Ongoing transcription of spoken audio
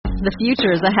The future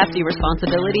is a hefty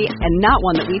responsibility and not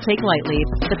one that we take lightly.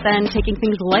 But then taking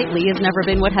things lightly has never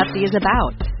been what Hefty is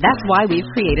about. That's why we've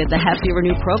created the Hefty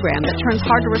Renew program that turns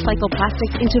hard-to-recycle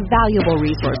plastics into valuable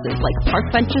resources like park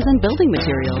benches and building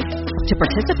materials. To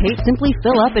participate, simply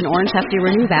fill up an orange Hefty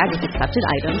Renew bag with accepted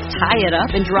items, tie it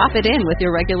up, and drop it in with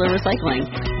your regular recycling.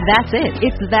 That's it.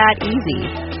 It's that easy.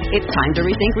 It's time to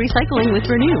rethink recycling with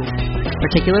Renew.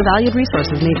 Particular valued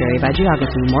resources may vary by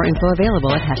geography. More info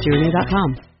available at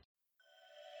heftyrenew.com.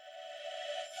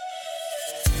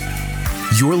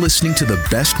 You're listening to the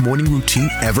Best Morning Routine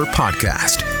Ever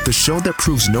podcast, the show that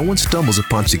proves no one stumbles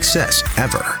upon success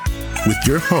ever. With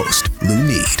your host, Lou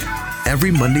Need. Every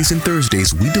Mondays and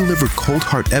Thursdays, we deliver cold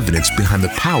hard evidence behind the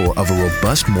power of a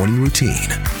robust morning routine.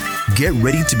 Get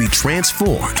ready to be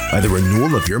transformed by the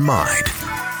renewal of your mind.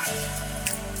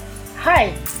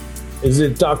 Hi. Is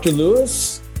it Dr.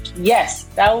 Lewis? Yes,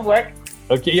 that will work.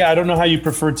 Okay, yeah, I don't know how you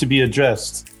prefer to be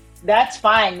addressed. That's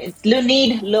fine. It's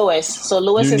Lunid Lewis, so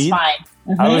Lewis is fine.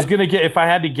 Mm-hmm. I was gonna get, if I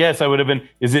had to guess, I would have been,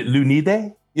 is it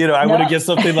Lunide? I would have guessed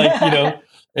something like,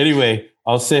 Anyway,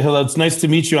 I'll say hello. It's nice to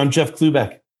meet you. I'm Jeff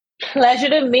Klubeck. Pleasure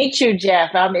to meet you, Jeff.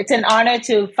 It's an honor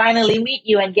to finally meet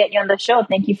you and get you on the show.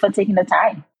 Thank you for taking the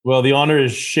time. Well, the honor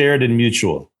is shared and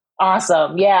mutual.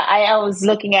 Awesome. Yeah, I was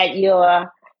looking at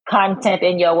your content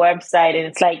in your website and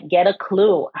it's like, get a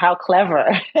clue. How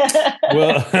clever.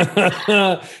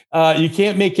 Well, you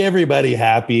can't make everybody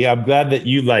happy. I'm glad that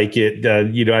you like it.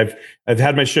 I've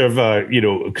had my share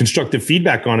of, constructive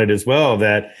feedback on it as well,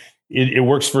 that it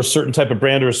works for a certain type of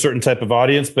brand or a certain type of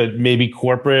audience, but maybe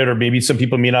corporate or maybe some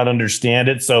people may not understand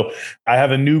it. So I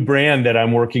have a new brand that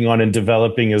I'm working on and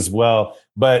developing as well.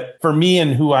 But for me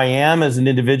and who I am as an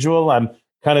individual, I'm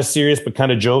kind of serious, but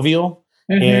kind of jovial.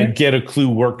 Mm-hmm. And Get a Clue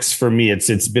works for me. It's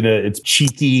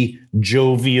cheeky,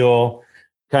 jovial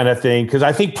kind of thing. Because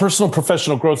I think personal and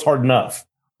professional growth's hard enough.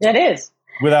 It is.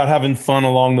 Without having fun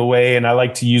along the way. And I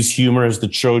like to use humor as the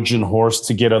Trojan horse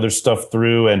to get other stuff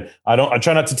through. And I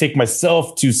try not to take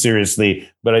myself too seriously,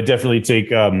 but I definitely take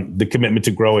the commitment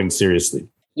to growing seriously.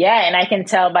 Yeah. And I can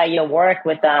tell by your work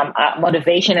with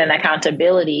motivation and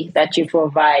accountability that you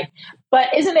provide. But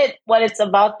isn't it what it's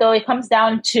about, though? It comes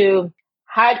down to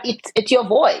how it's your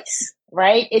voice,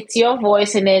 right? It's your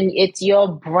voice, and then it's your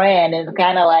brand, and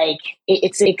kind of like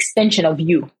it's an extension of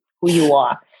you, who you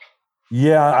are.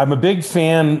 Yeah, I'm a big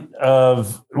fan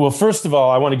of, well, first of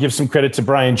all, I want to give some credit to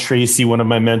Brian Tracy, one of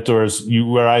my mentors,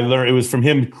 where I learned, it was from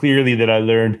him clearly that I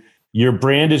learned your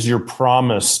brand is your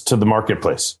promise to the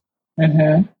marketplace.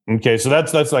 Mm-hmm. Okay, so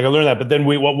that's like I learned that. But then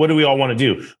what do we all want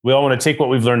to do? We all want to take what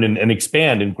we've learned and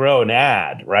expand and grow and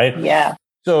add, right? Yeah.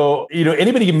 So,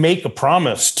 anybody can make a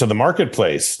promise to the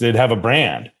marketplace. They'd have a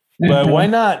brand. Mm-hmm. But why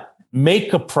not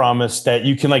make a promise that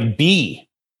you can be?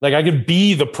 Like I could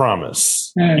be the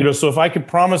promise. Mm. So if I could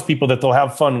promise people that they'll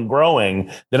have fun growing,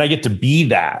 then I get to be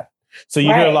that. So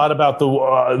you hear a lot about the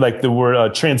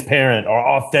word transparent or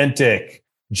authentic,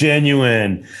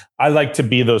 genuine. I like to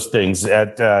be those things.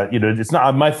 It's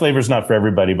not my flavor's not for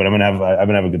everybody, but I'm gonna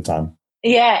have a good time.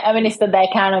 Yeah, it's the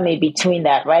dichotomy between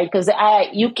that, right? Because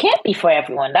you can't be for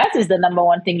everyone. That is the number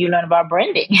one thing you learn about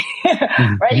branding,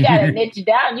 right? You got to niche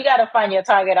down. You got to find your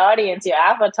target audience, your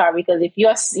avatar. Because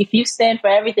if you stand for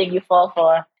everything, you fall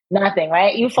for nothing,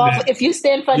 right? If you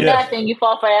stand for nothing, you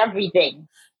fall for everything.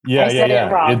 Yeah.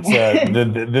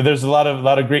 There's a lot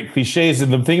of great cliches,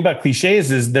 and the thing about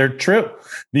cliches is they're true.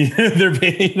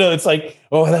 It's like,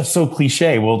 oh, that's so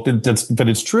cliche. Well, but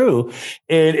it's true,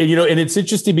 and it's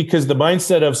interesting because the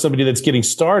mindset of somebody that's getting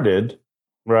started,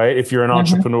 right? If you're an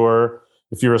entrepreneur,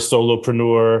 if you're a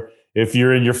solopreneur, if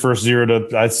you're in your first 0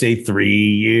 to, I'd say 3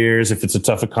 years, if it's a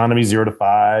tough economy, 0 to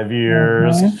 5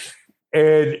 years,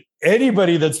 and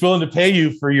anybody that's willing to pay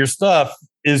you for your stuff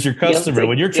is your customer.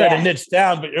 When you're trying to niche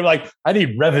down, but you're like, I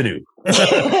need revenue.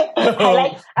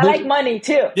 I like money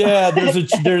too. Yeah,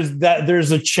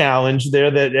 there's a challenge there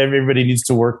that everybody needs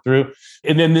to work through.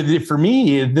 And then for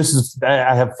me,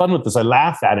 I have fun with this. I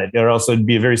laugh at it, or else it'd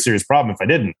be a very serious problem if I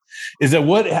didn't. Is that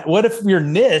what if your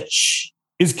niche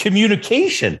is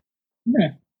communication?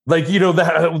 Yeah. Like,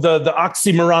 the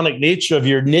oxymoronic nature of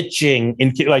your niching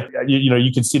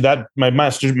you can see that my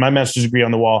master's degree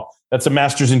on the wall, that's a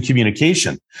master's in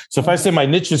communication. So if I say my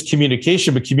niche is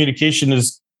communication, but communication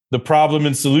is the problem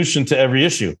and solution to every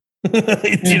issue. Do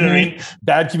you know what I mean?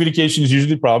 Bad communication is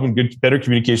usually the problem. Better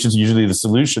communication is usually the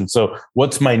solution. So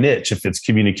what's my niche if it's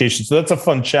communication? So that's a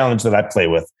fun challenge that I play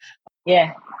with.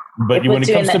 Yeah. But when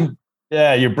it comes to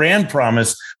your brand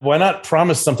promise, why not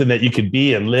promise something that you could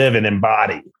be and live and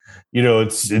embody?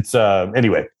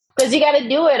 Anyway. Because you got to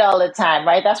do it all the time,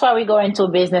 right? That's why we go into a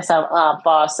business for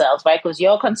ourselves, right? Because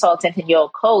you're a consultant and you're a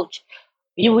coach.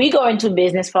 We go into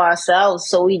business for ourselves.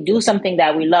 So we do something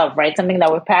that we love, right? Something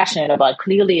that we're passionate about.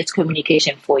 Clearly, it's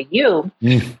communication for you.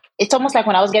 It's almost like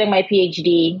when I was getting my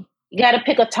PhD, you got to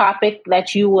pick a topic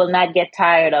that you will not get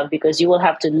tired of because you will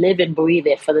have to live and breathe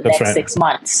it for the next 6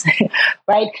 months,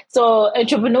 right? So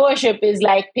entrepreneurship is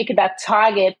like pick that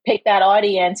target, pick that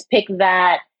audience, pick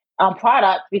that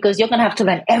product, because you're going to have to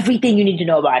learn everything you need to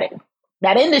know about it,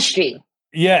 that industry.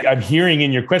 Yeah, I'm hearing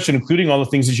in your question, including all the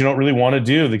things that you don't really want to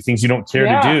do, the things you don't care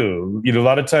to do. You know, a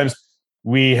lot of times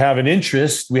we have an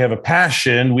interest, we have a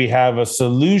passion, we have a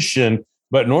solution,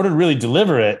 but in order to really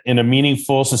deliver it in a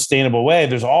meaningful, sustainable way,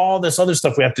 there's all this other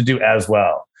stuff we have to do as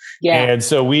well. Yeah. And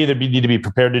so we either need to be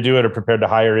prepared to do it or prepared to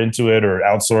hire into it or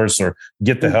outsource or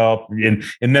get the help. And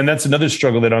then that's another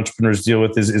struggle that entrepreneurs deal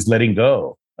with is letting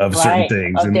go of certain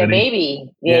things. Of their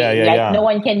baby. No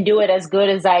one can do it as good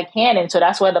as I can. And so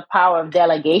that's where the power of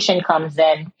delegation comes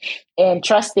in, and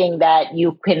trusting that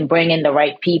you can bring in the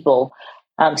right people.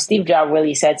 Steve Jobs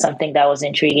really said something that was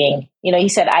intriguing. You know, he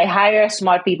said, I hire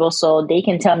smart people so they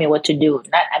can tell me what to do,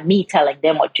 not me telling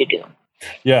them what to do.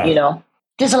 Yeah. You know,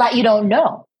 there's a lot you don't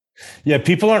know. Yeah.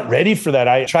 People aren't ready for that.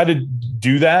 I try to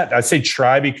do that. I say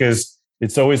try because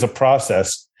it's always a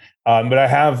process. But I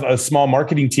have a small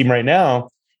marketing team right now,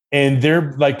 and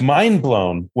they're like mind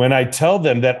blown when I tell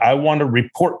them that I want to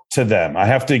report to them. I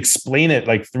have to explain it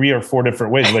like 3 or 4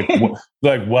 different ways. Like,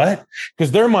 like what?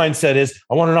 Because their mindset is,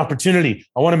 I want an opportunity.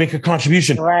 I want to make a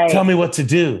contribution. Right. Tell me what to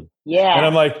do. Yeah. And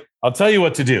I'm like, I'll tell you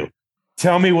what to do.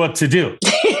 Tell me what to do.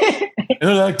 And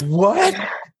they're like, what?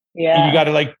 Yeah. And you got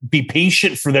to like be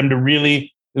patient for them to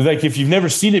really, like, if you've never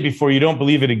seen it before, you don't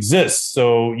believe it exists.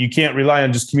 So you can't rely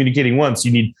on just communicating once.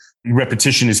 You need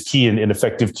repetition is key in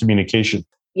effective communication.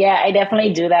 Yeah, I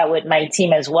definitely do that with my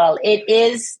team as well. It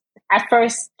is at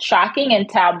first shocking and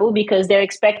taboo because they're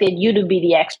expecting you to be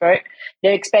the expert.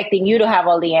 They're expecting you to have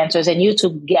all the answers and you to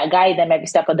guide them every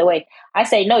step of the way. I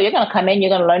say, no, you're going to come in, you're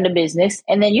going to learn the business,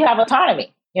 and then you have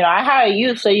autonomy. You know, I hire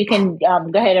you so you can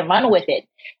go ahead and run with it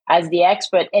as the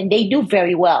expert. And they do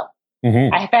very well.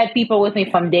 Mm-hmm. I've had people with me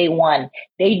from day one.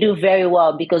 They do very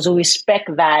well because we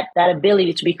respect that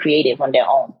ability to be creative on their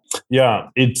own. Yeah.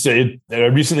 I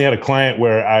recently had a client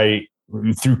where I,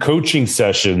 through coaching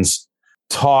sessions,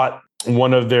 taught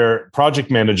one of their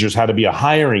project managers how to be a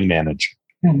hiring manager.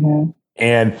 Mm-hmm.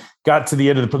 And got to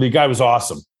the end of the guy was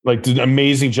awesome. Like, did an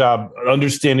amazing job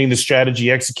understanding the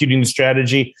strategy, executing the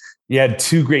strategy. He had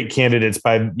 2 great candidates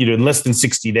by, in less than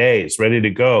 60 days, ready to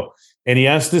go. And he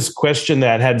asked this question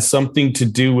that had something to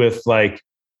do with like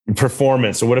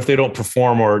performance. Or what if they don't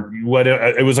perform? Or what?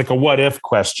 It was like a what if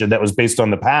question that was based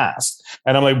on the past.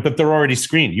 And I'm like, but they're already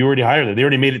screened. You already hired them. They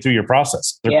already made it through your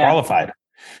process. They're qualified.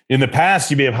 In the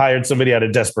past, you may have hired somebody out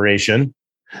of desperation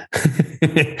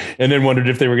and then wondered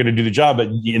if they were going to do the job. But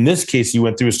in this case, you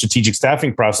went through a strategic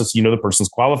staffing process. You know the person's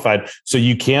qualified. So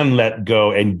you can let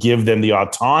go and give them the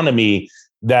autonomy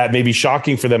that may be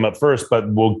shocking for them at first,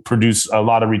 but will produce a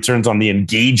lot of returns on the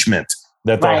engagement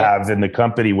that they'll have in the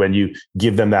company when you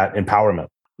give them that empowerment.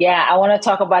 Yeah, I want to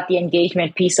talk about the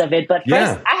engagement piece of it. But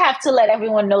first, I have to let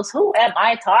everyone know, who am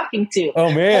I talking to?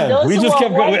 Oh, man. We just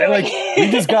kept going. We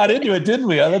just got into it, didn't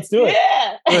we? Let's do it.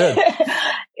 Yeah.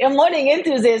 In Morning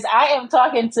Enthusiast, I am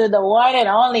talking to the one and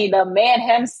only, the man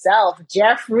himself,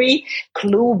 Jeffrey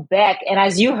Klubeck. And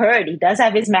as you heard, he does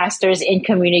have his master's in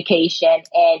communication,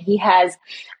 and he has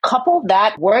coupled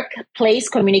that workplace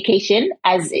communication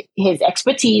as his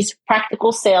expertise,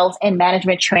 practical sales, and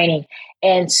management training.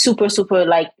 And super,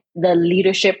 like the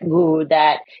leadership guru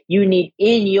that you need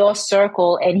in your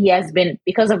circle. And he has been,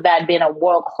 because of that, been a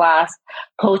world-class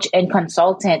coach and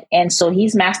consultant. And so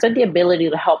he's mastered the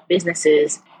ability to help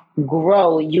businesses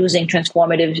grow using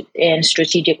transformative and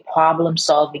strategic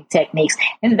problem-solving techniques.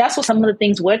 And that's what some of the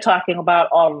things we're talking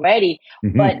about already.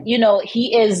 Mm-hmm. But,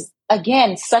 he is,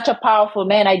 again, such a powerful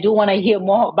man. I do want to hear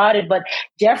more about it. But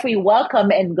Jeffrey, welcome,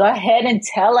 and go ahead and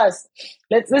tell us.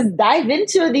 Let's dive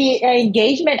into the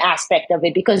engagement aspect of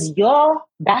it, because your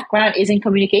background is in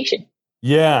communication.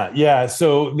 Yeah.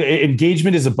 So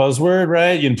engagement is a buzzword,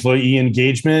 right? Employee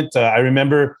engagement. I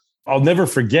remember, I'll never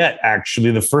forget,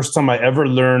 actually, the first time I ever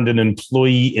learned an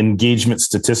employee engagement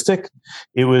statistic.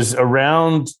 It was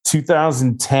around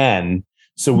 2010.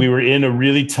 So we were in a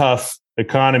really tough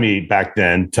economy back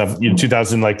then,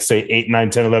 2000, like say 8, 9,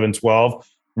 10, 11, 12,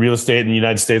 real estate in the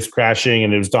United States crashing,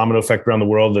 and it was domino effect around the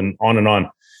world and on and on.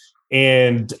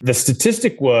 And the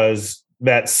statistic was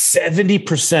that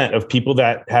 70% of people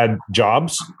that had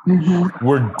jobs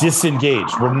were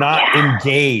disengaged, were not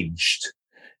engaged.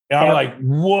 And I'm like,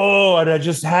 whoa. And I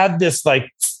just had this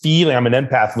like feeling, I'm an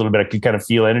empath a little bit. I could kind of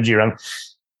feel energy around.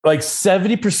 like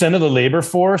 70% of the labor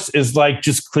force is like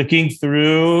just clicking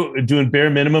through, doing bare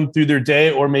minimum through their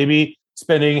day, or maybe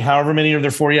spending however many of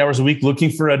their 40 hours a week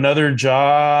looking for another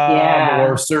job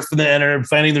or surfing the internet,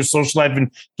 finding their social life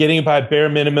and getting by bare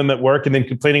minimum at work, and then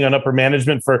complaining on upper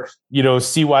management for,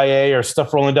 CYA or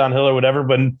stuff rolling downhill or whatever.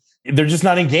 But they're just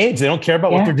not engaged. They don't care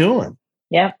about what they're doing.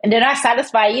 Yeah. And they're not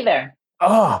satisfied either.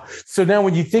 Oh, so now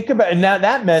when you think about it, and now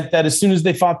that meant that as soon as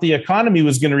they thought the economy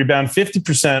was going to rebound,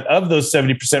 50% of those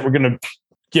 70% were going to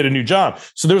get a new job.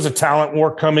 So there was a talent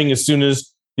war coming as soon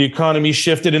as the economy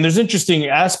shifted. And there's interesting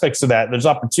aspects of that. There's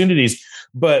opportunities.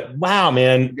 But wow,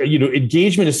 man,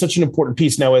 engagement is such an important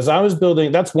piece. Now, as I was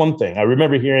building, that's one thing. I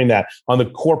remember hearing that on the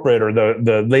corporate or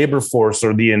the labor force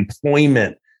or the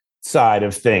employment side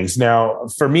of things. Now,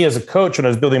 for me as a coach, when I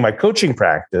was building my coaching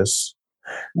practice,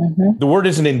 the word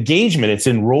isn't engagement, it's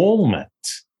enrollment.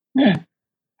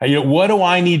 What do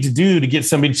I need to do to get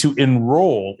somebody to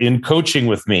enroll in coaching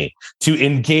with me, to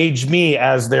engage me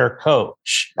as their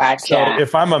coach? Gotcha. So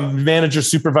if I'm a manager,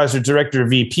 supervisor, director,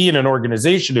 VP in an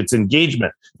organization, it's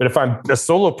engagement. But if I'm a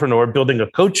solopreneur building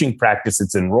a coaching practice,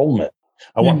 it's enrollment.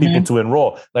 I want people to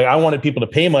enroll. Like I wanted people to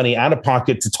pay money out of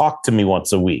pocket to talk to me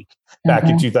once a week. Back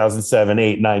in 2007,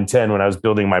 8, 9, 10, when I was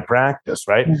building my practice,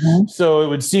 right? So it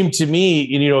would seem to me,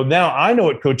 now I know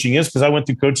what coaching is because I went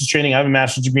through coaches training. I have a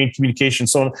master's degree in communication,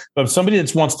 so on. But if somebody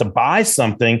that wants to buy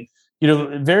something,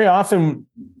 very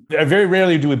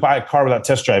rarely do we buy a car without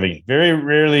test driving it. Very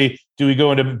rarely do we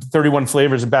go into 31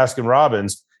 flavors of Baskin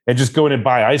Robbins and just go in and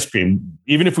buy ice cream.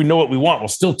 Even if we know what we want, we'll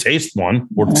still taste one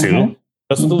or two.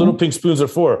 That's what the little pink spoons are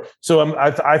for. So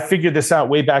I figured this out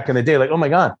way back in the day. Like, oh my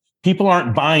God. People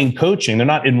aren't buying coaching. They're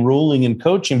not enrolling in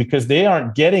coaching because they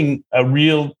aren't getting a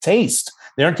real taste.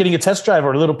 They aren't getting a test drive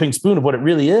or a little pink spoon of what it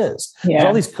really is. There's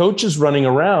all these coaches running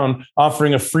around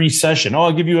offering a free session. Oh,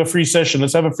 I'll give you a free session.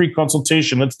 Let's have a free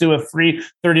consultation. Let's do a free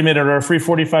 30-minute or a free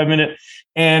 45-minute.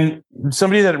 And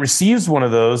somebody that receives one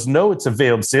of those know it's a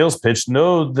veiled sales pitch,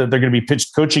 know that they're going to be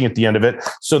pitched coaching at the end of it.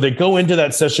 So they go into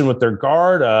that session with their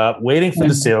guard up, waiting for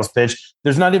the sales pitch.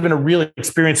 There's not even a real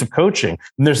experience of coaching.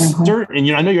 And there's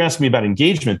certain, I know you're asking me about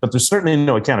engagement, but there's certainly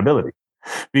no accountability.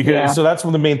 Because so that's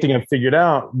one of the main thing I figured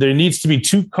out. There needs to be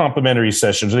 2 complementary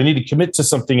sessions. They need to commit to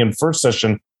something in the first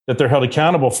session that they're held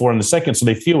accountable for in the second, so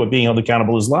they feel what being held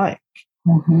accountable is like.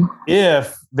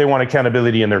 If they want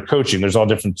accountability in their coaching, there's all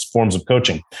different forms of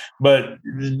coaching. But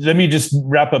let me just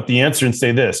wrap up the answer and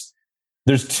say this.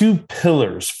 There's 2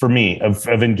 pillars for me of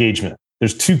engagement.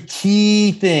 There's 2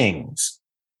 key things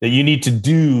that you need to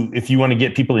do if you want to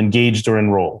get people engaged or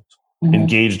enrolled.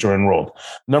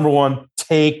 Number 1,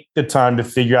 take the time to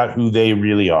figure out who they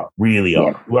really are.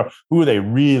 Who are they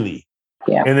really?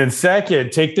 And then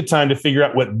second, take the time to figure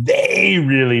out what they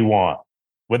really want.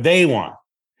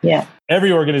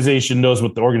 Every organization knows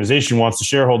what the organization wants. The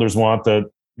shareholders want,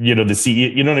 the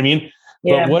CEO, you know what I mean?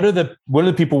 But what do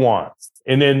the people want?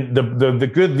 And then the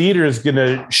good leader is going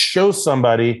to show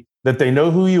somebody that they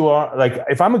know who you are. Like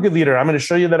if I'm a good leader, I'm going to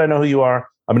show you that I know who you are.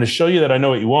 I'm going to show you that I know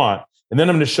what you want. And then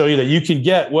I'm going to show you that you can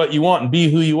get what you want and be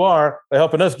who you are by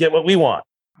helping us get what we want.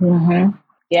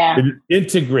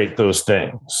 Integrate those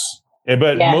things.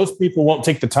 But most people won't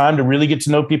take the time to really get to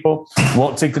know people,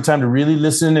 won't take the time to really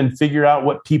listen and figure out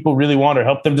what people really want or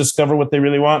help them discover what they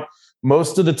really want.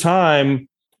 Most of the time,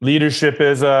 leadership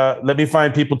is, let me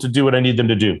find people to do what I need them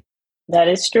to do. That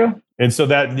is true. And so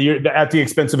that you're at the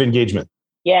expense of engagement.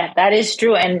 Yeah, that is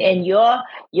true. And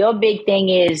your big thing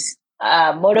is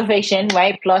motivation,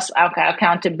 right? Plus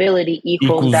accountability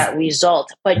equals that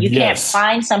result. But you can't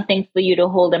find something for you to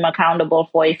hold them accountable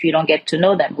for if you don't get to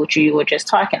know them, which you were just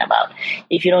talking about.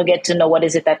 If you don't get to know what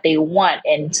is it that they want,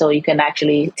 and so you can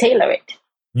actually tailor it.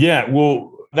 Yeah,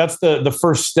 well, that's the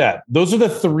first step. Those are the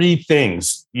 3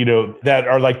 things, that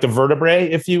are like the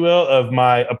vertebrae, if you will, of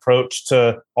my approach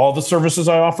to all the services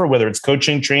I offer, whether it's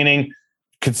coaching, training,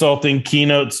 consulting,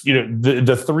 keynotes.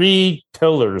 The 3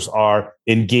 pillars are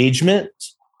engagement,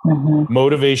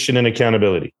 motivation, and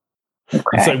accountability.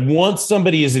 It's like once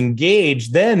somebody is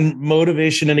engaged, then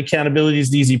motivation and accountability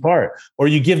is the easy part. Or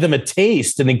you give them a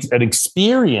taste and an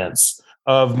experience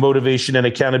of motivation and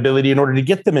accountability in order to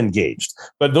get them engaged.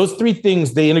 But those 3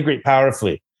 things, they integrate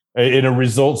powerfully in a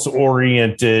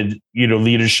results-oriented,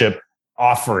 leadership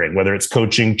offering, whether it's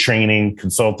coaching, training,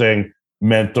 consulting,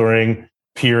 mentoring,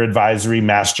 peer advisory,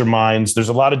 masterminds. There's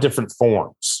a lot of different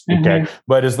forms. Okay.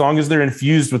 But as long as they're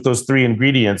infused with those 3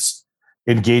 ingredients,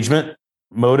 engagement,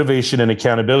 motivation, and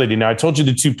accountability. Now, I told you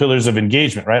the 2 pillars of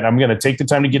engagement, right? I'm going to take the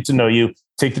time to get to know you,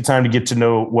 take the time to get to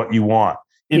know what you want.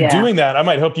 In doing that, I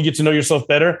might help you get to know yourself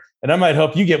better, and I might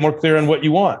help you get more clear on what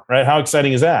you want, right? How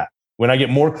exciting is that? when I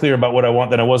get more clear about what I want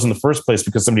than I was in the first place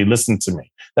because somebody listened to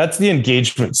me. That's the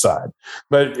engagement side.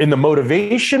 But in the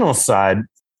motivational side,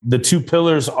 the two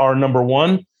pillars are, number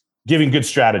one, giving good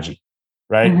strategy,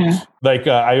 right? Mm-hmm. Like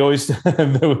I always,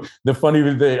 the funny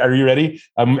thing, are you ready?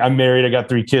 I'm married. I got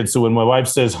 3 kids. So when my wife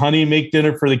says, honey, make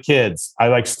dinner for the kids, I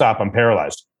like stop. I'm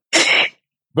paralyzed.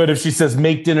 But if she says,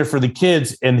 make dinner for the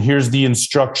kids, and here's the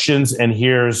instructions and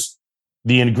here's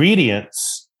the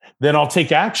ingredients, then I'll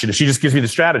take action. If she just gives me the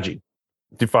strategy.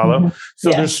 Do you follow? Mm-hmm.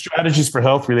 So there's strategies for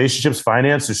health, relationships,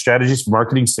 finance. There's strategies for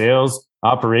marketing, sales,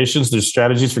 operations. There's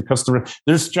strategies for customer.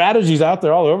 There's strategies out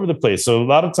there all over the place. So a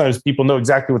lot of times people know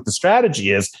exactly what the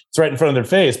strategy is. It's right in front of their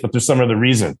face, but there's some other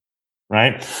reason,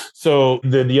 right? So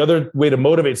the other way to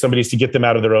motivate somebody is to get them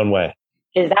out of their own way.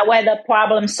 Is that where the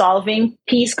problem solving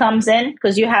piece comes in?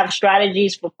 Because you have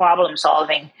strategies for problem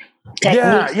solving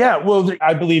techniques. Yeah. Well,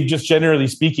 I believe just generally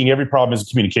speaking, every problem is a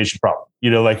communication problem.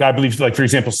 Like I believe, like, for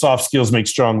example, soft skills make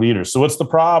strong leaders. So what's the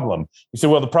problem? You say,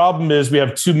 well, the problem is we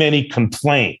have too many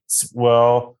complaints.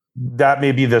 Well, that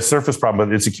may be the surface problem,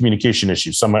 but it's a communication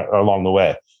issue somewhere along the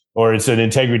way, or it's an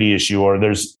integrity issue, or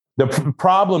there's the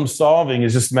problem solving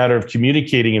is just a matter of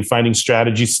communicating and finding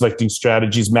strategies, selecting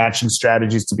strategies, matching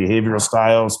strategies to behavioral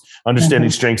styles,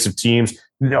 understanding strengths of teams,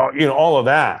 all of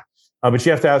that. But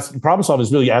you have to ask. Problem solving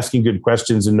is really asking good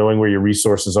questions and knowing where your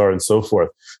resources are and so forth.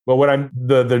 But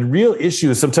the real issue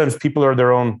is sometimes people are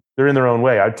they're in their own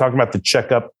way. I'm talking about the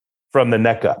checkup from the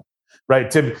neck up,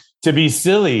 right? To be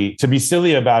silly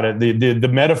about it. The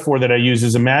metaphor that I use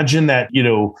is, imagine that,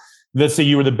 let's say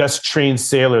you were the best trained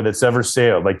sailor that's ever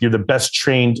sailed. Like, you're the best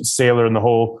trained sailor in the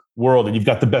whole world, and you've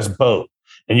got the best boat,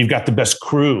 and you've got the best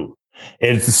crew,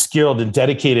 and it's a skilled and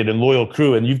dedicated and loyal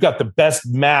crew, and you've got the best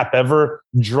map ever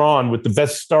drawn with the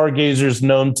best stargazers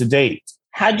known to date.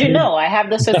 How'd you know? I have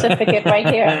the certificate right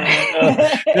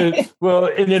here. Well,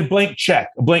 and then a blank check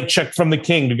from the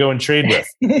king to go and trade with.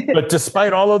 But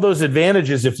despite all of those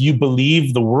advantages, if you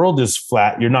believe the world is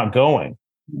flat, you're not going.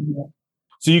 Mm-hmm.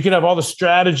 So you can have all the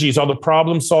strategies, all the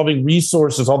problem-solving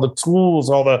resources, all the tools,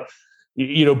 all the,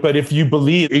 but if you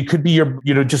believe, it could be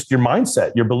just your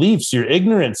mindset, your beliefs, your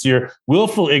ignorance, your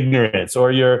willful ignorance,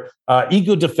 or your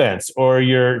ego defense, or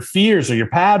your fears, or your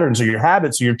patterns, or your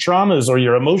habits, or your traumas, or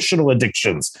your emotional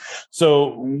addictions. So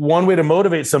one way to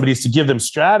motivate somebody is to give them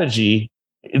strategy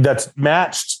that's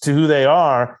matched to who they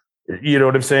are. You know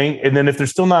what I'm saying? And then if they're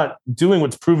still not doing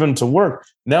what's proven to work,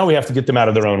 now we have to get them out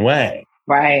of their own way.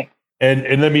 Right.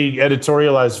 And let me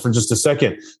editorialize for just a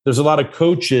second. There's a lot of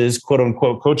coaches, quote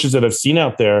unquote, coaches that I've seen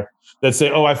out there that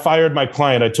say, oh, I fired my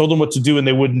client. I told them what to do and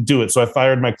they wouldn't do it. So I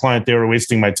fired my client. They were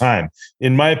wasting my time.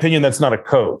 In my opinion, that's not a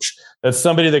coach. That's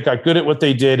somebody that got good at what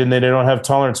they did and then they don't have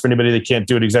tolerance for anybody that can't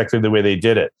do it exactly the way they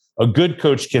did it. A good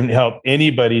coach can help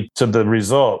anybody to the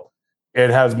result. It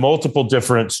has multiple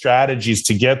different strategies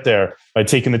to get there by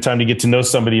taking the time to get to know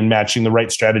somebody and matching the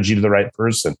right strategy to the right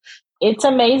person. It's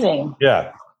amazing.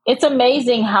 Yeah. It's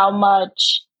amazing how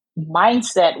much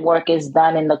mindset work is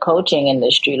done in the coaching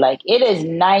industry. Like, it is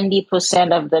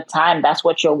 90% of the time, that's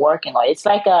what you're working on. It's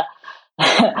like a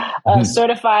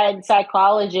certified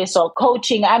psychologist or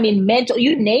coaching. I mean, mental,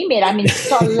 you name it. I mean,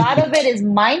 so a lot of it is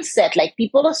mindset. Like,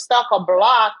 people are stuck or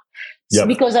blocked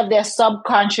because of their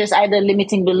subconscious, either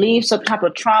limiting beliefs, some type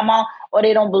of trauma, or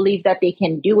they don't believe that they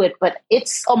can do it. But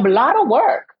it's a lot of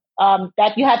work.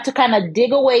 That you have to kind of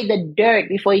dig away the dirt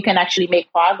before you can actually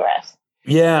make progress.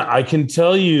 Yeah, I can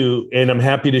tell you, and I'm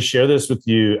happy to share this with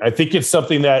you. I think it's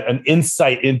something that an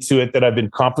insight into it that I've been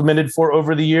complimented for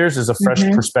over the years is a fresh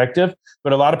perspective.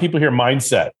 But a lot of people hear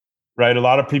mindset, right? A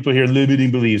lot of people hear limiting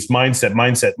beliefs,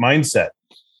 mindset.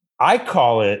 I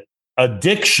call it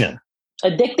addiction.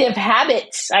 Addictive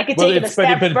habits. I could take it a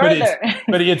step further.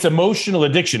 But it's emotional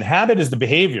addiction. Habit is the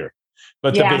behavior.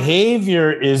 But the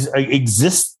behavior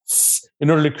exists in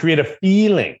order to create a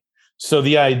feeling. So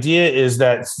the idea is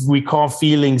that we call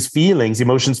feelings,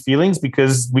 emotions feelings,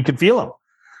 because we can feel them.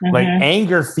 Mm-hmm. Like,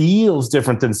 anger feels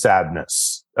different than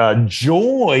sadness.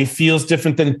 Joy feels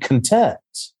different than content.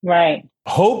 Right.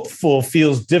 Hopeful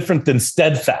feels different than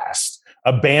steadfast.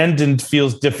 Abandoned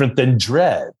feels different than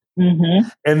dread. Mm-hmm.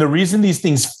 And the reason these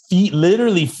things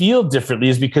literally feel differently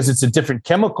is because it's a different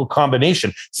chemical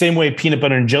combination. Same way peanut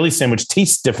butter and jelly sandwich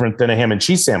tastes different than a ham and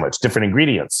cheese sandwich, different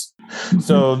ingredients. Mm-hmm.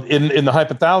 So in the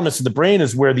hypothalamus of the brain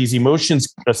is where these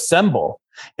emotions assemble,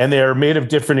 and they are made of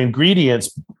different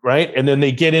ingredients, right? And then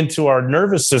they get into our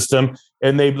nervous system,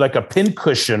 and they, like a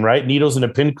pincushion, right? Needles in a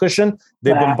pincushion,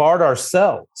 they bombard our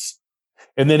cells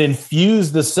and then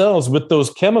infuse the cells with those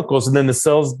chemicals, and then the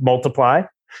cells multiply.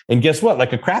 And guess what?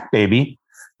 Like a crack baby,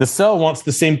 The cell wants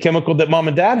the same chemical that mom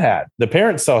and dad had, the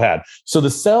parent cell had. So the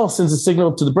cell sends a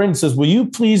signal to the brain and says, will you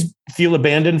please feel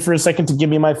abandoned for a second to give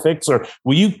me my fix? Or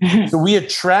will you, so we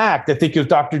attract, I think it was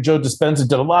Dr. Joe Dispenza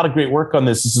did a lot of great work on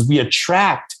this. This is we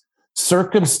attract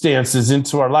circumstances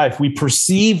into our life. We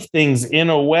perceive things in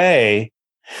a way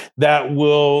that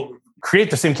will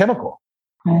create the same chemical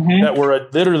that we're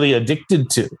literally addicted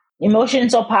to.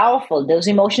 Emotions are powerful. Those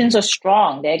emotions are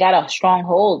strong. They got a strong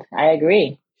hold. I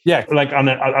agree. Yeah, like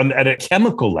at a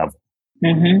chemical level,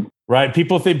 right?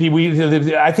 People think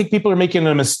I think people are making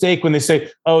a mistake when they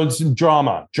say, "Oh, it's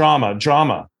drama."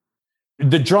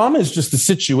 The drama is just the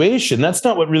situation. That's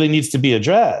not what really needs to be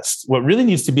addressed. What really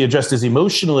needs to be addressed is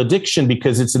emotional addiction,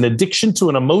 because it's an addiction to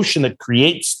an emotion that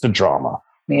creates the drama.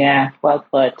 Yeah, well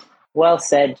put. Well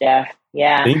said, Jeff.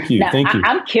 Yeah. Thank you. Now, Thank you.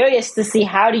 I'm curious to see,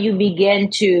 how do you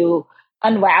begin to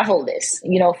unravel this,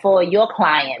 for your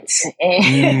clients?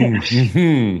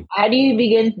 How do you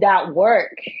begin that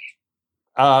work?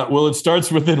 Well, it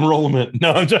starts with enrollment.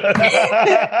 No, I'm just,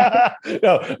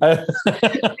 no.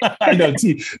 I know.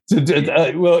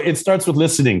 Well, it starts with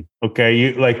listening.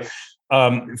 Okay,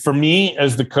 for me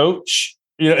as the coach,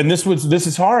 and this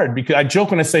is hard, because I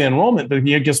joke when I say enrollment, but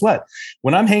guess what?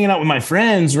 When I'm hanging out with my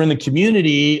friends or in the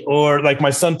community, or like my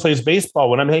son plays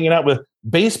baseball, when I'm hanging out with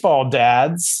baseball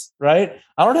dads, right?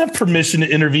 I don't have permission to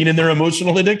intervene in their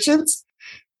emotional addictions.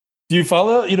 Do you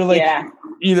follow?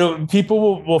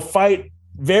 People will fight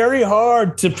very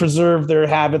hard to preserve their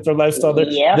habit, their lifestyle,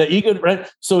 their ego, right?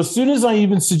 So as soon as I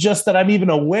even suggest that I'm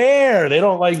even aware, they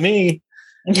don't like me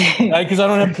because I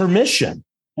don't have permission.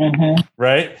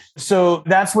 Right. So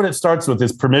that's what it starts with,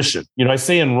 is permission. I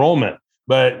say enrollment,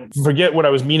 but forget what I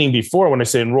was meaning before when I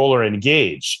say enroll or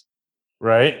engage.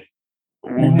 Right.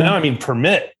 Now I mean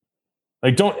permit.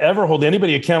 Like, don't ever hold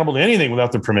anybody accountable to anything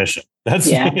without their permission. That's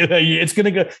it's going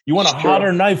to go. You want a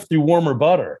hotter knife through warmer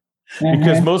butter,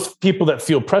 because most people that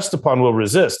feel pressed upon will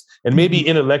resist. And maybe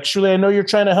intellectually, I know you're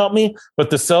trying to help me, but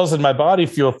the cells in my body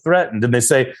feel threatened, and they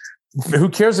say, who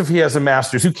cares if he has a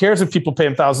master's? Who cares if people pay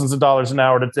him thousands of dollars an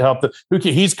hour to help them?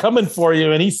 He's coming for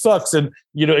you, and he sucks, and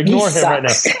ignore him right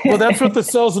now. Well, that's what the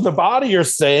cells of the body are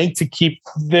saying to keep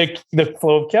the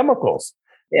flow of chemicals.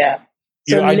 Yeah.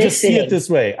 So I just see it this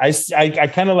way. I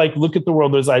kind of like look at the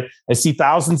world as I see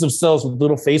thousands of cells with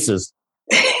little faces.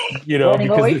 Running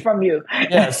away from you.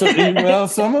 Yeah. So, well,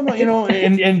 some of them,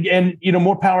 and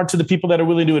more power to the people that are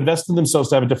willing to invest in themselves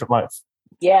to have a different life.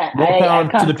 Yeah. More power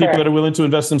to the people that are willing to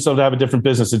invest themselves to have a different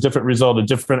business, a different result, a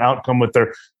different outcome with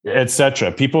their, et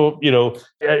cetera. People,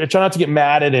 I try not to get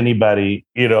mad at anybody.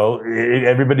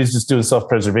 Everybody's just doing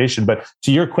self-preservation. But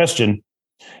to your question,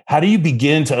 how do you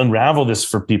begin to unravel this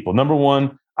for people? Number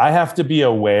one, I have to be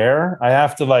aware. I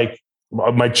have to,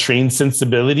 my trained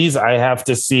sensibilities. I have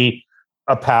to see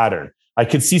a pattern. I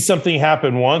could see something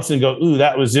happen once and go, ooh,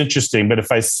 that was interesting. But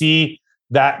if I see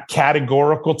that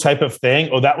categorical type of thing,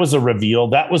 oh, that was a reveal.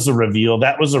 That was a reveal.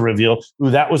 That was a reveal. Ooh,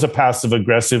 that was a passive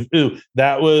aggressive. Ooh,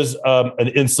 that was an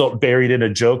insult buried in a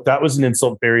joke. That was an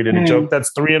insult buried in a joke.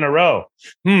 That's 3 in a row.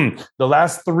 The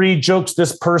last 3 jokes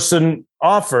this person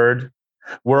offered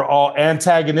were all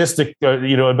antagonistic,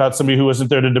 about somebody who wasn't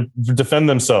there to defend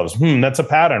themselves. That's a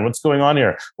pattern. What's going on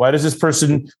here? Why does this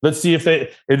person, let's see if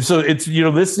and so it's,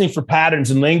 listening for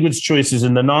patterns and language choices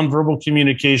and the nonverbal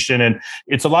communication. And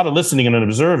it's a lot of listening and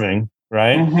observing,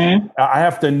 right? I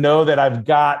have to know that I've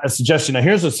got a suggestion. Now,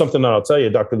 here's something that I'll tell you,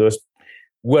 Dr. Lewis.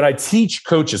 When I teach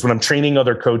coaches, when I'm training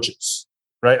other coaches,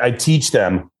 right, I teach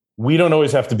them, we don't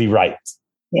always have to be right.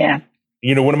 Yeah.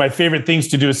 One of my favorite things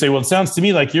to do is say, well, it sounds to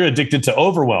me like you're addicted to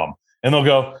overwhelm. And they'll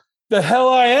go, the hell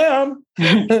I am.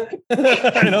 And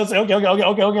I'll say,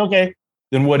 okay.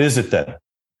 Then what is it then?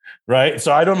 Right.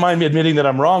 So I don't mind me admitting that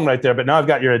I'm wrong right there, but now I've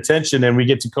got your attention and we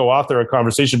get to co-author a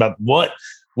conversation about what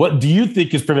do you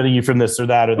think is preventing you from this or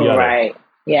that or the other? Right.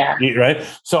 Yeah. Right.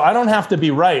 So I don't have to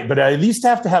be right, but I at least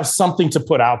have to have something to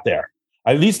put out there.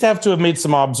 I at least have to have made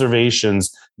some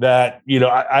observations that,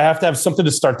 I have to have something to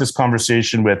start this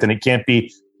conversation with. And it can't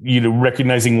be,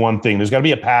 recognizing one thing. There's got to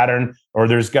be a pattern, or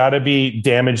there's got to be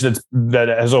damage that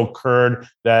has occurred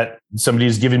that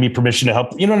somebody's given me permission to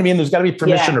help. You know what I mean? There's got to be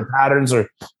permission or patterns, or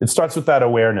it starts with that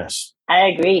awareness. I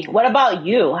agree. What about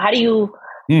you? How do you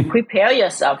prepare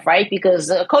yourself, right? Because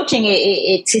coaching,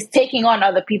 it's taking on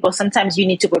other people. Sometimes you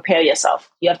need to prepare yourself.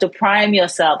 You have to prime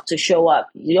yourself to show up.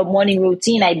 Your morning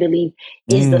routine, I believe,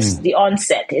 is the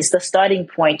onset. It's the starting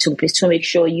point to make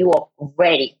sure you are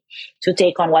ready to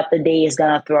take on what the day is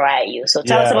going to throw at you. So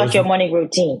tell us about your morning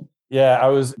routine. Yeah, I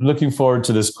was looking forward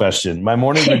to this question. My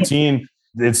morning routine,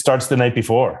 it starts the night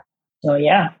before. Oh,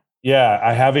 yeah. Yeah,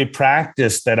 I have a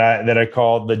practice that I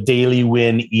call the daily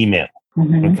win email.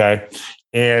 Mm-hmm. Okay.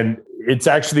 And it's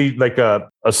actually like a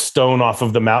stone off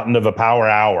of the mountain of a power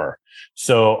hour.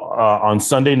 So on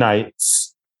Sunday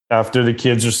nights, after the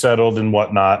kids are settled and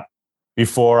whatnot,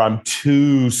 before I'm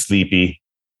too sleepy,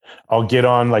 I'll get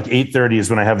on like 8:30 is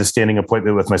when I have the standing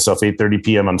appointment with myself, 8:30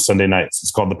 p.m. on Sunday nights.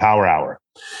 It's called the Power Hour.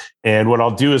 And what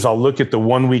I'll do is I'll look at the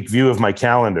 1 week view of my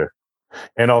calendar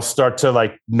and I'll start to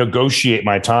like negotiate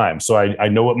my time. So I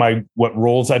know what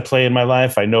roles I play in my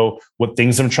life. I know what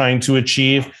things I'm trying to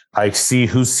achieve. I see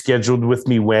who's scheduled with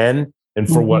me when and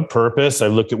for what purpose. I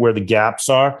look at where the gaps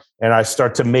are and I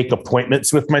start to make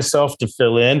appointments with myself to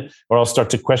fill in, or I'll start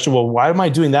to question, well, why am I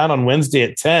doing that on Wednesday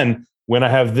at 10 when I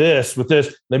have this with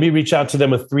this? Let me reach out to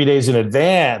them with 3 days in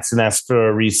advance and ask for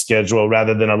a reschedule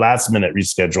rather than a last minute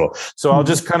reschedule. So I'll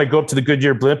just kind of go up to the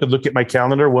Goodyear blimp and look at my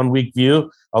calendar, 1 week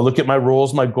view. I'll look at my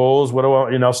roles, my goals. What do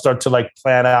I, I'll start to like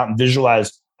plan out and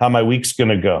visualize how my week's going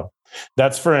to go.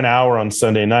 That's for an hour on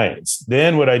Sunday nights.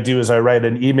 Then what I do is I write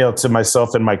an email to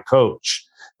myself and my coach.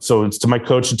 So it's to my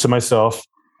coach and to myself.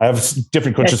 I have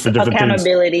different coaches for different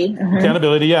accountability. things.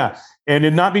 Accountability, yeah.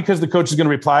 And not because the coach is going to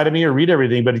reply to me or read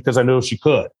everything, but because I know she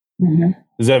could.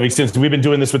 Does that make sense? We've been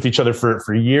doing this with each other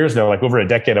for years now, like over a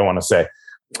decade, I want to say.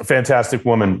 A fantastic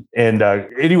woman. And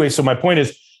anyway, so my point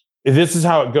is, this is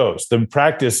how it goes. The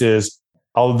practice is,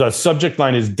 the subject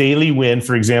line is daily win,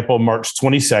 for example, March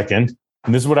 22nd.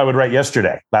 And this is what I would write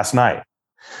last night.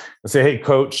 I say, hey,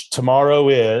 coach, tomorrow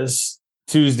is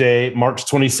Tuesday, March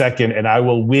 22nd, and I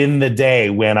will win the day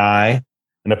when and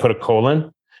I put a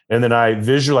colon, and then I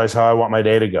visualize how I want my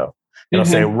day to go. And I'll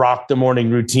say, rock the morning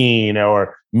routine,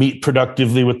 or meet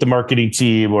productively with the marketing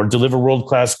team, or deliver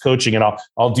world-class coaching. And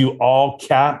I'll do all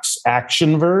caps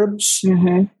action verbs.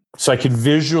 So I can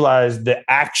visualize the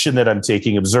action that I'm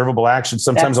taking, observable action.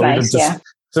 Sometimes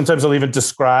I'll even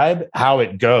describe how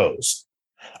it goes.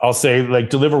 I'll say, like,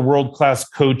 deliver world-class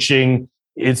coaching.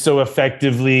 It's so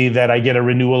effectively that I get a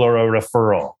renewal or a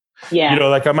referral. Yeah.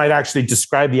 Like I might actually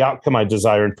describe the outcome I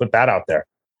desire and put that out there.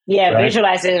 Yeah. Right?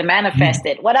 Visualize it and manifest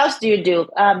it. What else do you do?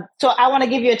 So I want to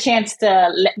give you a chance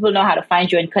to let people know how to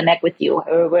find you and connect with you.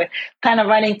 We're kind of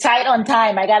running tight on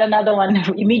time. I got another one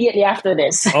immediately after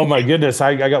this. Oh my goodness.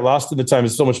 I got lost in the time.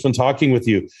 It's so much fun talking with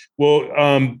you.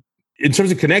 Well, in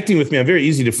terms of connecting with me, I'm very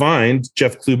easy to find.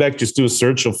 Jeff Klubeck, just do a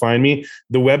search, you'll find me.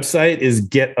 The website is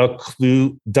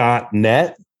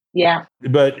getaclue.net. Yeah.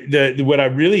 But what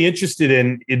I'm really interested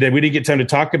in, that we didn't get time to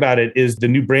talk about it, is the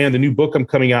new brand, the new book I'm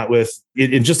coming out with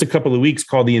in just a couple of weeks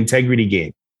called The Integrity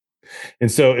Game.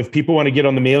 And so if people want to get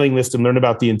on the mailing list and learn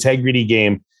about the Integrity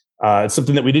Game, it's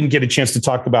something that we didn't get a chance to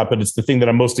talk about, but it's the thing that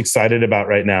I'm most excited about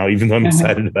right now, even though I'm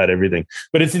excited about everything.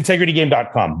 But it's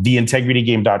integritygame.com,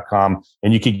 theintegritygame.com.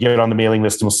 And you can get on the mailing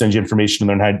list and we'll send you information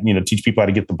and learn how, teach people how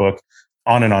to get the book,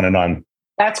 on and on and on.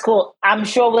 That's cool. I'm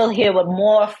sure we'll hear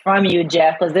more from you,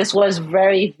 Jeff, because this was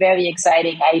very, very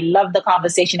exciting. I love the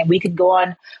conversation and we could go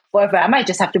on forever. I might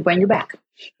just have to bring you back.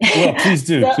 Well, please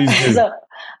do. Please do. So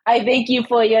I thank you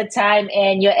for your time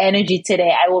and your energy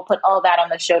today. I will put all that on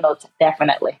the show notes,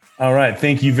 definitely. All right.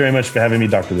 Thank you very much for having me,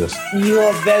 Dr. Liz. You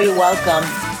are very welcome.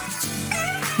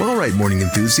 All right, morning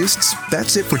enthusiasts,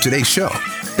 that's it for today's show.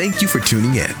 Thank you for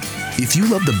tuning in. If you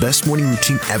love the Best Morning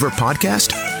Routine Ever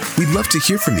podcast, we'd love to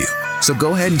hear from you. So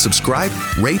go ahead and subscribe,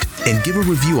 rate, and give a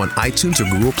review on iTunes or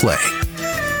Google Play.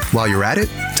 While you're at it,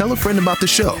 tell a friend about the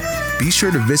show. Be sure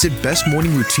to visit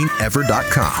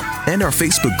bestmorningroutineever.com and our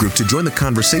Facebook group to join the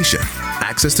conversation,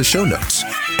 access the show notes,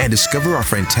 and discover our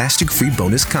fantastic free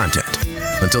bonus content.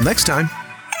 Until next time,